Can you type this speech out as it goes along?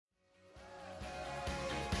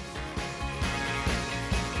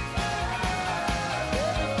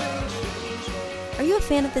you a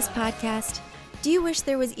fan of this podcast? Do you wish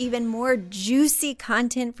there was even more juicy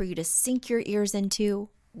content for you to sink your ears into?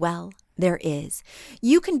 Well, there is.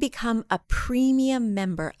 You can become a premium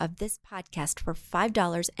member of this podcast for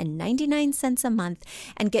 $5.99 a month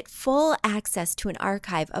and get full access to an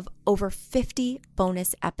archive of over 50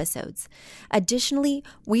 bonus episodes. Additionally,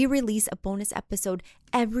 we release a bonus episode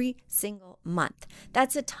every single month.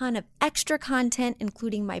 That's a ton of extra content,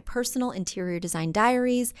 including my personal interior design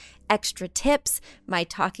diaries, extra tips, my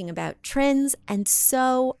talking about trends, and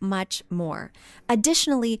so much more.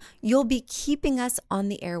 Additionally, you'll be keeping us on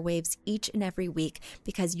the airwaves each and every week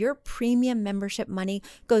because your premium membership money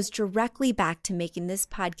goes directly back to making this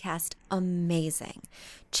podcast amazing.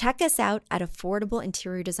 Check us out at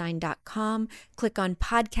affordableinteriordesign.com. Click on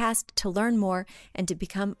podcast to learn more and to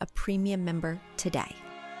become a premium member today.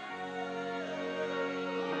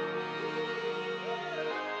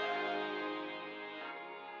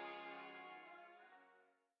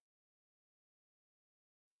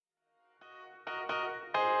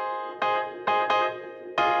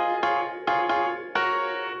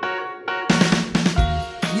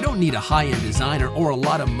 You don't need a high-end designer or a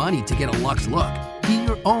lot of money to get a luxe look. Be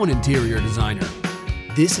your own interior designer.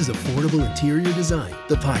 This is Affordable Interior Design,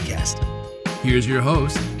 the podcast. Here's your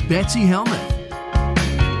host, Betsy Helmuth.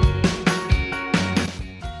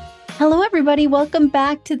 Hello, everybody. Welcome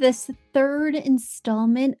back to this third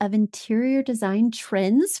installment of Interior Design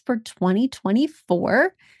Trends for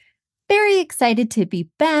 2024. Very excited to be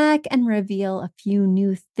back and reveal a few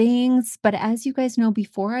new things. But as you guys know,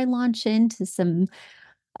 before I launch into some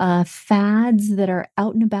fads that are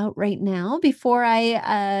out and about right now, before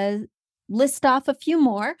I list off a few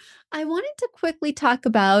more, I wanted to quickly talk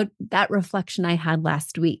about that reflection I had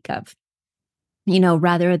last week of,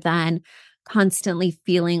 rather than constantly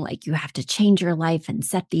feeling like you have to change your life and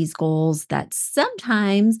set these goals, that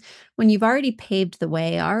sometimes when you've already paved the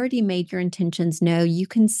way, already made your intentions known, you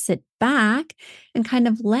can sit back and kind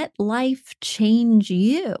of let life change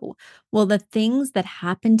you. Well, the things that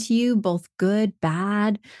happen to you, both good,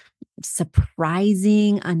 bad,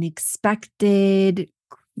 surprising, unexpected,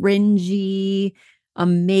 cringy,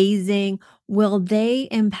 amazing, will they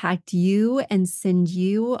impact you and send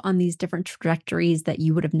you on these different trajectories that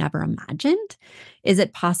you would have never imagined? Is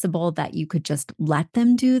it possible that you could just let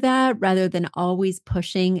them do that rather than always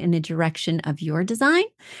pushing in a direction of your design?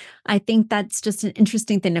 I think that's just an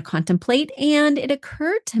interesting thing to contemplate. And it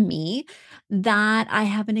occurred to me that I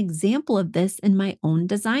have an example of this in my own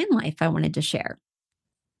design life I wanted to share.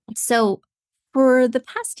 So for the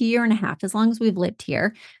past year and a half, as long as we've lived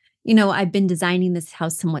here, I've been designing this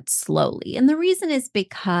house somewhat slowly. And the reason is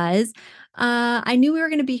because I knew we were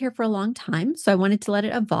going to be here for a long time. So I wanted to let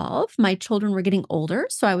it evolve. My children were getting older,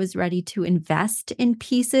 so I was ready to invest in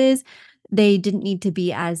pieces. They didn't need to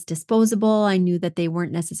be as disposable. I knew that they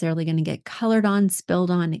weren't necessarily going to get colored on,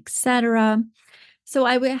 spilled on, etc. So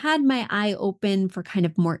I had my eye open for kind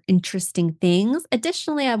of more interesting things.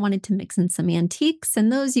 Additionally, I wanted to mix in some antiques,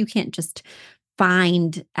 and those you can't just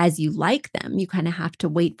find as you like them. You kind of have to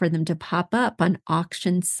wait for them to pop up on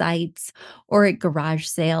auction sites or at garage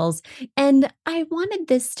sales. And I wanted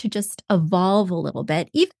this to just evolve a little bit,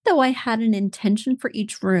 even though I had an intention for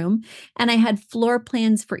each room and I had floor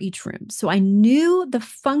plans for each room. So I knew the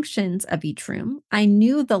functions of each room. I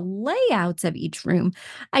knew the layouts of each room.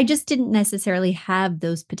 I just didn't necessarily have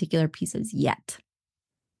those particular pieces yet.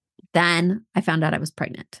 Then I found out I was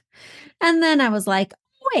pregnant. And then I was like,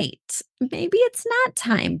 wait, maybe it's not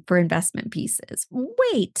time for investment pieces.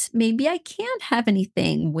 Wait, maybe I can't have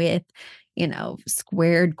anything with,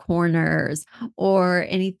 squared corners or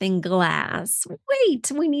anything glass.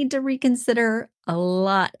 Wait, we need to reconsider a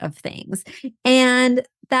lot of things. And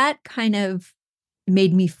that kind of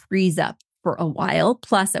made me freeze up for a while.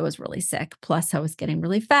 Plus, I was really sick. Plus, I was getting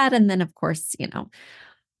really fat. And then, of course,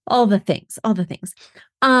 all the things.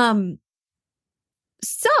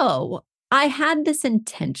 So I had this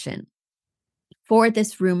intention for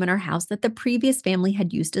this room in our house that the previous family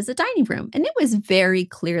had used as a dining room. And it was very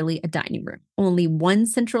clearly a dining room. Only one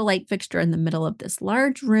central light fixture in the middle of this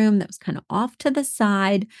large room that was kind of off to the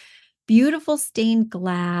side, beautiful stained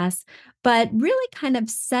glass, but really kind of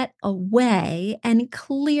set away, and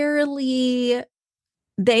clearly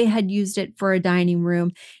they had used it for a dining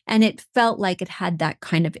room, and it felt like it had that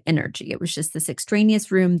kind of energy. It was just this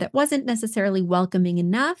extraneous room that wasn't necessarily welcoming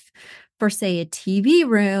enough for, say, a TV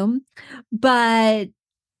room, but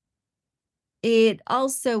it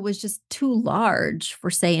also was just too large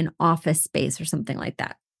for, say, an office space or something like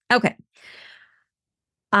that. Okay.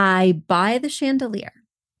 I buy the chandelier.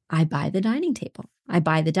 I buy the dining table. I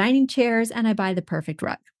buy the dining chairs, and I buy the perfect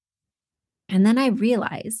rug. And then I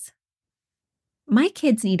realize, my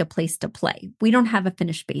kids need a place to play. We don't have a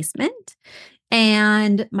finished basement.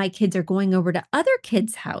 And my kids are going over to other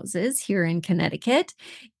kids' houses here in Connecticut.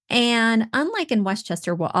 And unlike in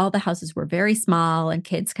Westchester, where all the houses were very small and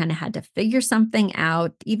kids kind of had to figure something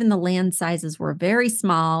out, even the land sizes were very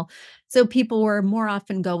small. So people were more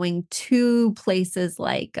often going to places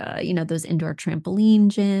like, those indoor trampoline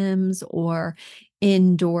gyms or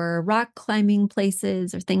indoor rock climbing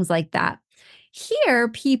places or things like that. Here,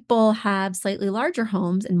 people have slightly larger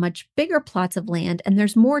homes and much bigger plots of land, and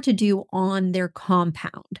there's more to do on their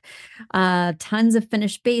compound. Tons of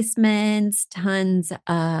finished basements, tons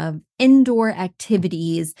of indoor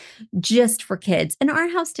activities just for kids. And our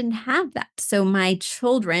house didn't have that. So my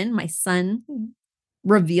son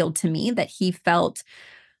revealed to me that he felt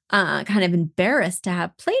kind of embarrassed to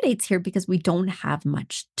have play dates here because we don't have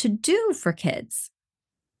much to do for kids.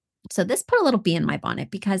 So this put a little bee in my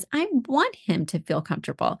bonnet because I want him to feel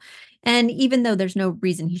comfortable. And even though there's no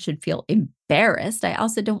reason he should feel embarrassed, I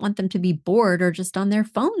also don't want them to be bored or just on their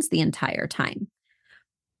phones the entire time.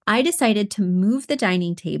 I decided to move the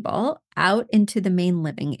dining table out into the main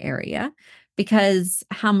living area because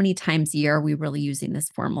how many times a year are we really using this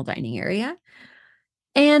formal dining area?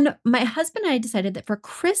 And my husband and I decided that for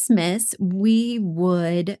Christmas, we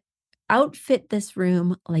would outfit this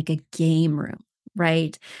room like a game room,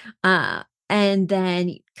 right? And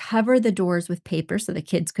then cover the doors with paper so the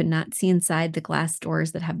kids could not see inside the glass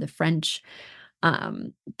doors that have the French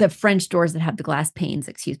doors that have the glass panes,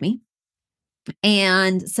 excuse me.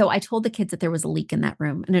 And so I told the kids that there was a leak in that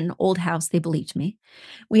room. And in an old house, they believed me.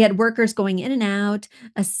 We had workers going in and out,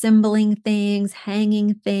 assembling things,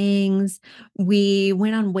 hanging things. We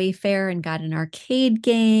went on Wayfair and got an arcade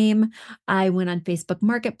game. I went on Facebook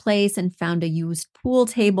Marketplace and found a used pool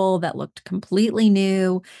table that looked completely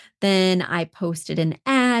new. Then I posted an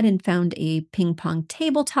ad and found a ping pong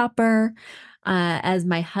table topper. As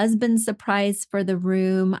my husband's surprise for the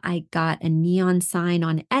room, I got a neon sign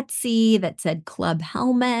on Etsy that said Club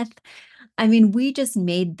Helmet. I mean, we just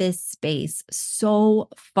made this space so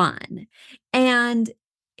fun. And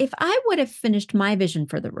if I would have finished my vision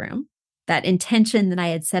for the room, that intention that I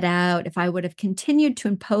had set out, if I would have continued to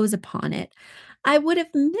impose upon it, I would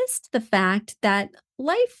have missed the fact that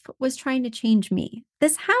life was trying to change me.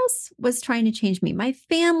 This house was trying to change me. My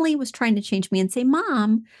family was trying to change me and say,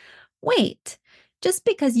 Mom, wait, just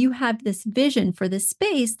because you have this vision for this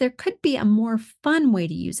space, there could be a more fun way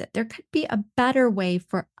to use it. There could be a better way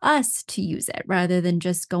for us to use it rather than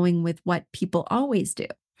just going with what people always do.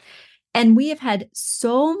 And we have had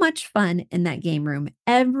so much fun in that game room.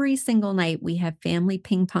 Every single night, we have family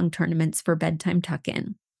ping pong tournaments for bedtime tuck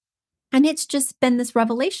in. And it's just been this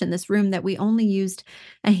revelation, this room that we only used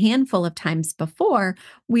a handful of times before,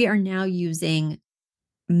 we are now using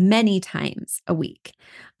many times a week.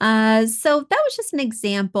 So that was just an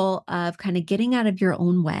example of kind of getting out of your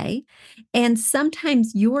own way. And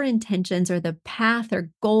sometimes your intentions or the path or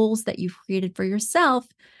goals that you've created for yourself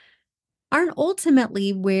aren't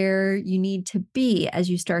ultimately where you need to be as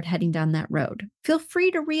you start heading down that road. Feel free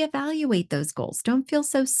to reevaluate those goals. Don't feel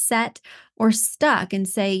so set or stuck and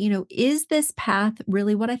say, is this path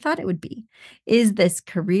really what I thought it would be? Is this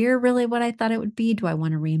career really what I thought it would be? Do I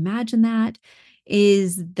want to reimagine that?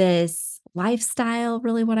 Is this lifestyle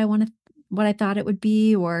really what I thought it would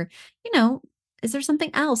be? Or, is there something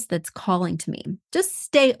else that's calling to me? Just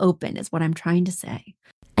stay open is what I'm trying to say.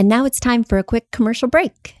 And now it's time for a quick commercial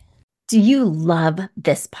break. Do you love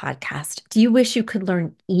this podcast? Do you wish you could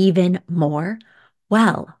learn even more?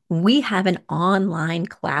 Well, we have an online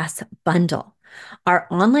class bundle. Our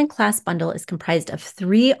online class bundle is comprised of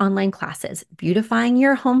 3 online classes: beautifying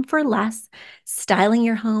your home for less, styling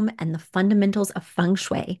your home, and the fundamentals of feng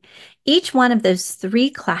shui. Each one of those 3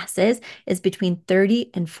 classes is between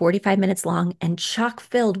 30 and 45 minutes long and chock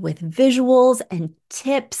filled with visuals and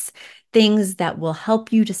tips, things that will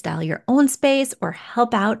help you to style your own space or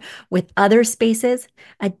help out with other spaces.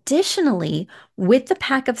 Additionally, with the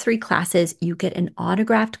pack of 3 classes, you get an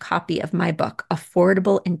autographed copy of my book,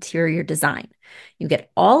 Affordable Interior Design. You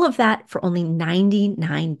get all of that for only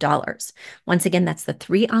 $99. Once again, that's the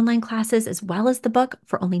 3 online classes as well as the book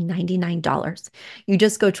for only $99. You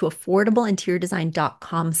just go to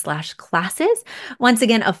affordableinteriordesign.com/classes. Once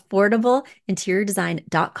again,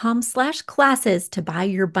 affordableinteriordesign.com/classes to buy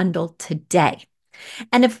your bundle today.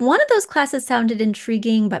 And if one of those classes sounded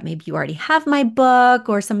intriguing, but maybe you already have my book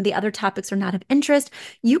or some of the other topics are not of interest,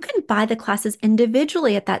 you can buy the classes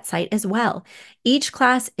individually at that site as well. Each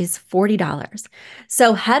class is $40.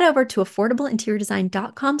 So head over to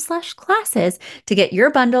affordableinteriordesign.com/classes to get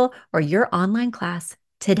your bundle or your online class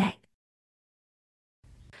today.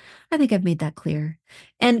 I think I've made that clear.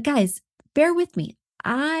 And guys, bear with me.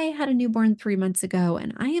 I had a newborn 3 months ago,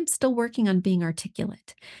 and I am still working on being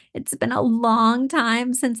articulate. It's been a long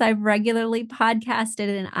time since I've regularly podcasted,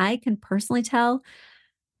 and I can personally tell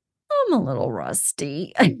I'm a little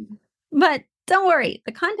rusty. But don't worry,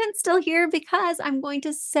 the content's still here because I'm going to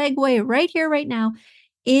segue right here, right now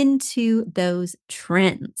into those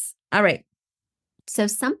trends. All right. So,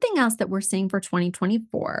 something else that we're seeing for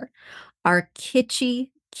 2024 are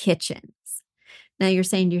kitschy kitchens. Now you're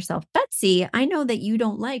saying to yourself, Betsy, I know that you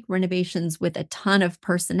don't like renovations with a ton of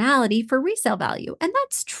personality for resale value. And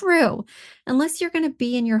that's true, unless you're going to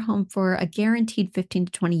be in your home for a guaranteed 15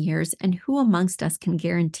 to 20 years. And who amongst us can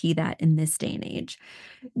guarantee that in this day and age?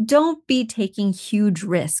 Don't be taking huge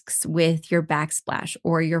risks with your backsplash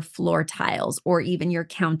or your floor tiles or even your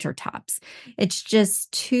countertops. It's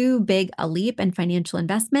just too big a leap and financial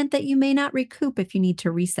investment that you may not recoup if you need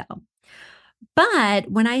to resell. But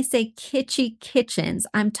when I say kitschy kitchens,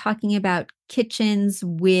 I'm talking about kitchens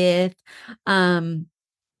with um,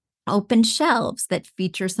 open shelves that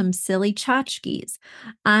feature some silly tchotchkes.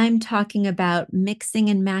 I'm talking about mixing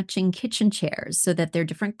and matching kitchen chairs so that they're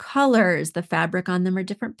different colors, the fabric on them are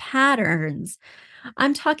different patterns.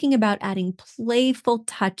 I'm talking about adding playful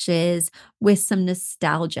touches with some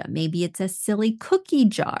nostalgia. Maybe it's a silly cookie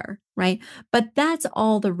jar, right? But that's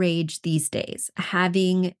all the rage these days,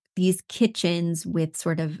 having these kitchens with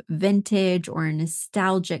sort of vintage or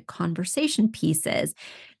nostalgic conversation pieces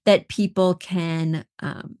that people can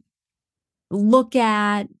look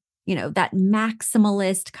at, that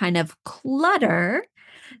maximalist kind of clutter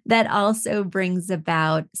that also brings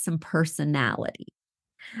about some personality.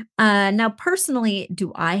 Now, personally,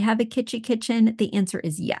 do I have a kitschy kitchen? The answer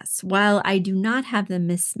is yes. While I do not have the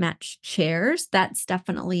mismatched chairs, that's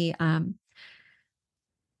definitely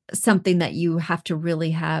something that you have to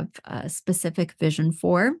really have a specific vision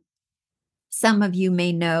for. Some of you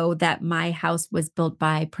may know that my house was built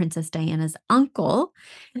by Princess Diana's uncle.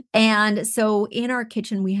 And so in our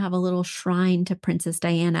kitchen, we have a little shrine to Princess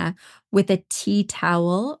Diana with a tea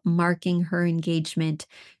towel marking her engagement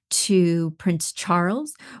to Prince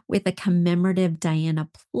Charles with a commemorative Diana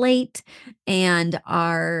plate. And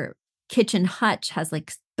our kitchen hutch has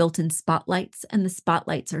like built in spotlights, and the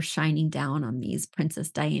spotlights are shining down on these Princess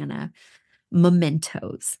Diana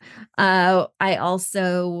mementos. I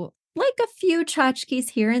also like a few tchotchkes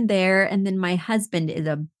here and there. And then my husband is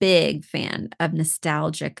a big fan of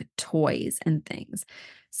nostalgic toys and things.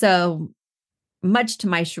 So, much to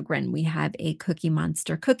my chagrin, we have a Cookie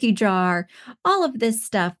Monster cookie jar. All of this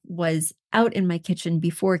stuff was out in my kitchen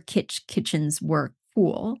before kitchens were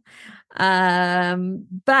cool.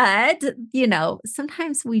 But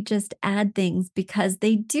sometimes we just add things because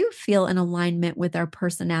they do feel in alignment with our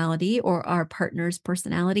personality or our partner's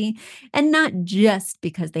personality, and not just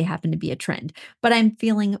because they happen to be a trend. But I'm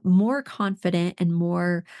feeling more confident and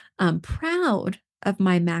more proud of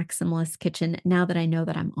my maximalist kitchen now that I know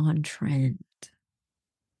that I'm on trend.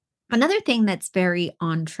 Another thing that's very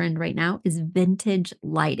on trend right now is vintage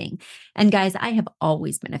lighting. And guys, I have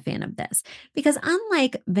always been a fan of this because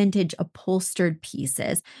unlike vintage upholstered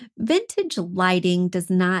pieces, vintage lighting does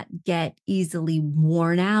not get easily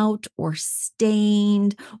worn out or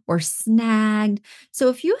stained or snagged. So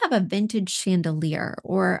if you have a vintage chandelier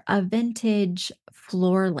or a vintage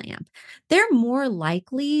floor lamp, they're more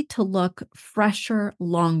likely to look fresher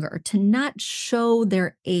longer, to not show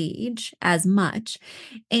their age as much,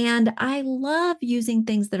 and I love using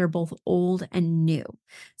things that are both old and new.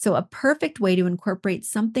 So, a perfect way to incorporate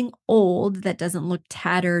something old that doesn't look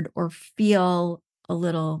tattered or feel a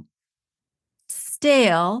little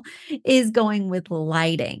stale is going with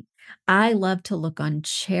lighting. I love to look on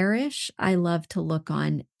Cherish. I love to look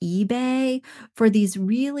on eBay for these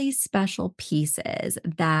really special pieces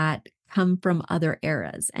that come from other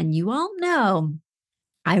eras. And you all know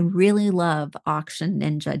I really love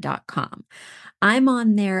auctionninja.com. I'm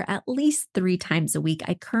on there at least 3 times a week.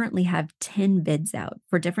 I currently have 10 bids out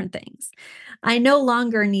for different things. I no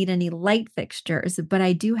longer need any light fixtures, but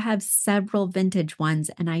I do have several vintage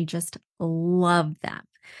ones and I just love them.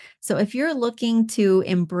 So if you're looking to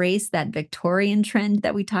embrace that Victorian trend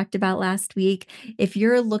that we talked about last week, if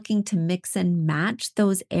you're looking to mix and match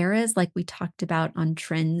those eras like we talked about on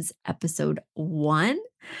Trends episode 1,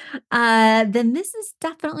 then this is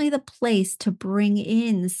definitely the place to bring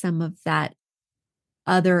in some of that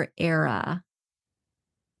other era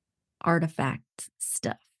artifact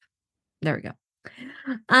stuff. There we go.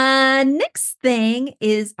 Next thing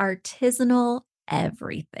is artisanal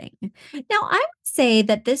everything. Now, I would say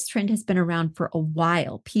that this trend has been around for a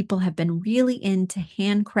while. People have been really into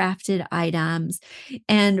handcrafted items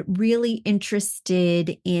and really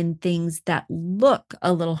interested in things that look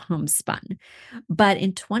a little homespun. But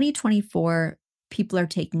in 2024, people are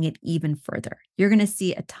taking it even further. You're going to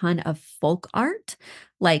see a ton of folk art,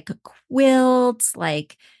 like quilts,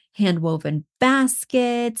 like handwoven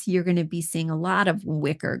baskets. You're going to be seeing a lot of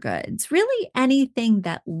wicker goods, really anything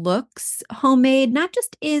that looks homemade, not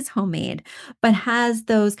just is homemade, but has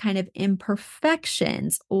those kind of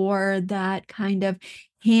imperfections or that kind of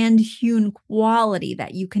hand hewn quality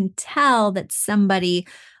that you can tell that somebody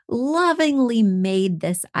lovingly made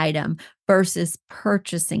this item versus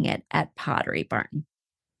purchasing it at Pottery Barn.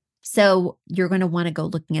 So you're going to want to go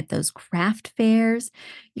looking at those craft fairs.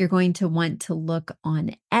 You're going to want to look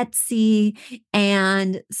on Etsy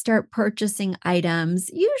and start purchasing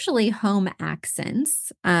items, usually home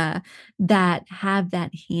accents, that have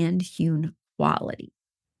that hand hewn quality.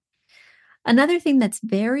 Another thing that's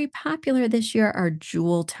very popular this year are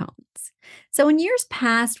jewel tones. So, in years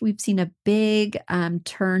past, we've seen a big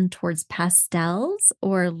turn towards pastels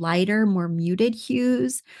or lighter, more muted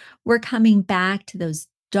hues. We're coming back to those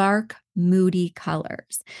dark, moody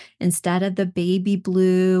colors. Instead of the baby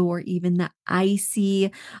blue or even the icy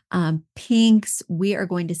pinks, we are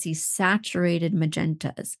going to see saturated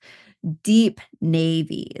magentas, deep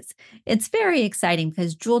navies. It's very exciting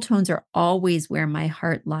because jewel tones are always where my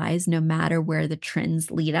heart lies, no matter where the trends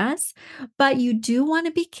lead us. But you do want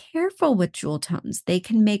to be careful with jewel tones. They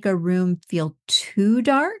can make a room feel too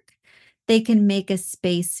dark. They can make a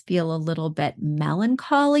space feel a little bit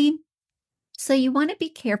melancholy. So you want to be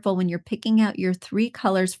careful when you're picking out your three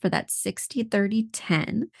colors for that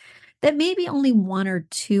 60-30-10, that maybe only one or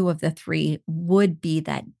two of the three would be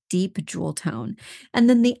that deep jewel tone. And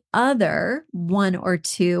then the other one or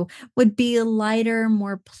two would be lighter,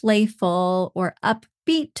 more playful, or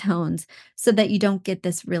upbeat tones so that you don't get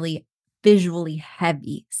this really visually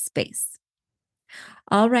heavy space.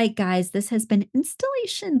 All right, guys, this has been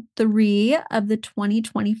installation 3 of the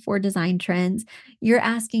 2024 design trends. You're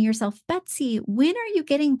asking yourself, Betsy, when are you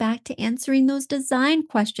getting back to answering those design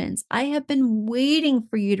questions? I have been waiting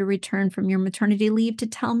for you to return from your maternity leave to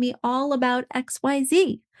tell me all about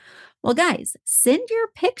XYZ. Well, guys, send your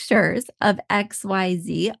pictures of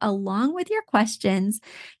XYZ along with your questions.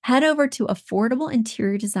 Head over to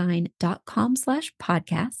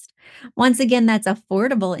affordableinteriordesign.com/podcast. Once again, that's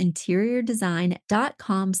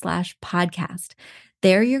affordableinteriordesign.com/podcast.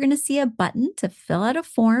 There, you're going to see a button to fill out a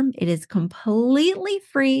form. It is completely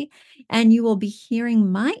free, and you will be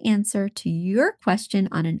hearing my answer to your question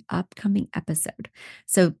on an upcoming episode.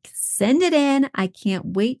 So send it in. I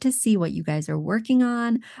can't wait to see what you guys are working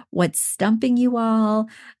on, what's stumping you all,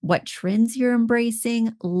 what trends you're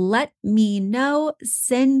embracing. Let me know.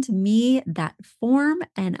 Send me that form,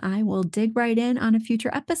 and I will dig right in on a future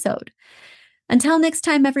episode. Until next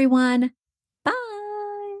time, everyone. Bye.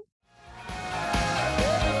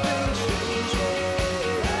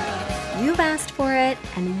 You've asked for it,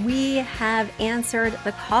 and we have answered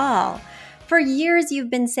the call. For years,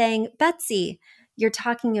 you've been saying, Betsy, you're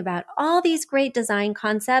talking about all these great design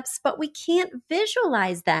concepts, but we can't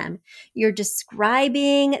visualize them. You're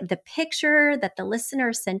describing the picture that the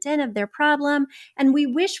listener sent in of their problem, and we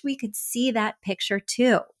wish we could see that picture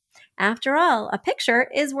too. After all, a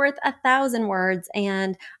picture is worth 1,000 words,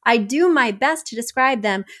 and I do my best to describe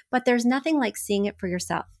them, but there's nothing like seeing it for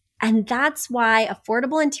yourself. And that's why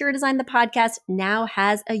Affordable Interior Design, the podcast, now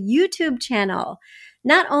has a YouTube channel.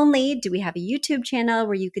 Not only do we have a YouTube channel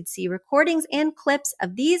where you could see recordings and clips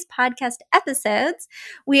of these podcast episodes,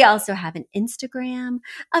 we also have an Instagram,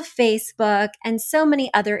 a Facebook, and so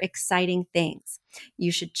many other exciting things.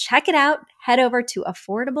 You should check it out. Head over to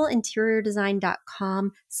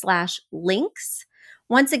affordableinteriordesign.com/links.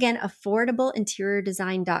 Once again,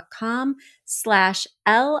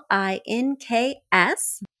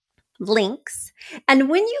 affordableinteriordesign.com/LINKS. links. And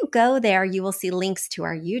when you go there, you will see links to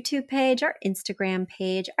our YouTube page, our Instagram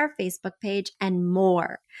page, our Facebook page, and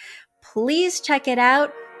more. Please check it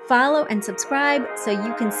out, follow and subscribe so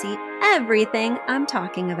you can see everything I'm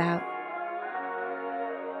talking about.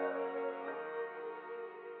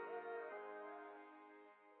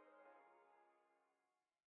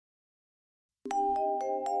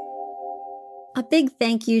 A big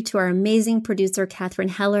thank you to our amazing producer, Catherine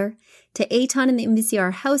Heller, to Aton and the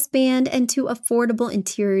MVCR House Band, and to Affordable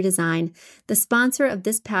Interior Design, the sponsor of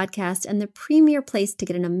this podcast and the premier place to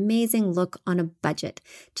get an amazing look on a budget.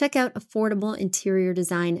 Check out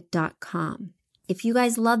affordableinteriordesign.com. If you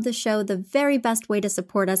guys love the show, the very best way to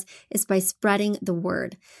support us is by spreading the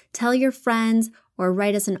word. Tell your friends or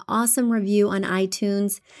write us an awesome review on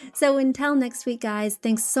iTunes. So until next week, guys,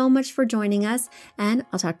 thanks so much for joining us, and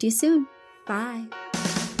I'll talk to you soon. Bye.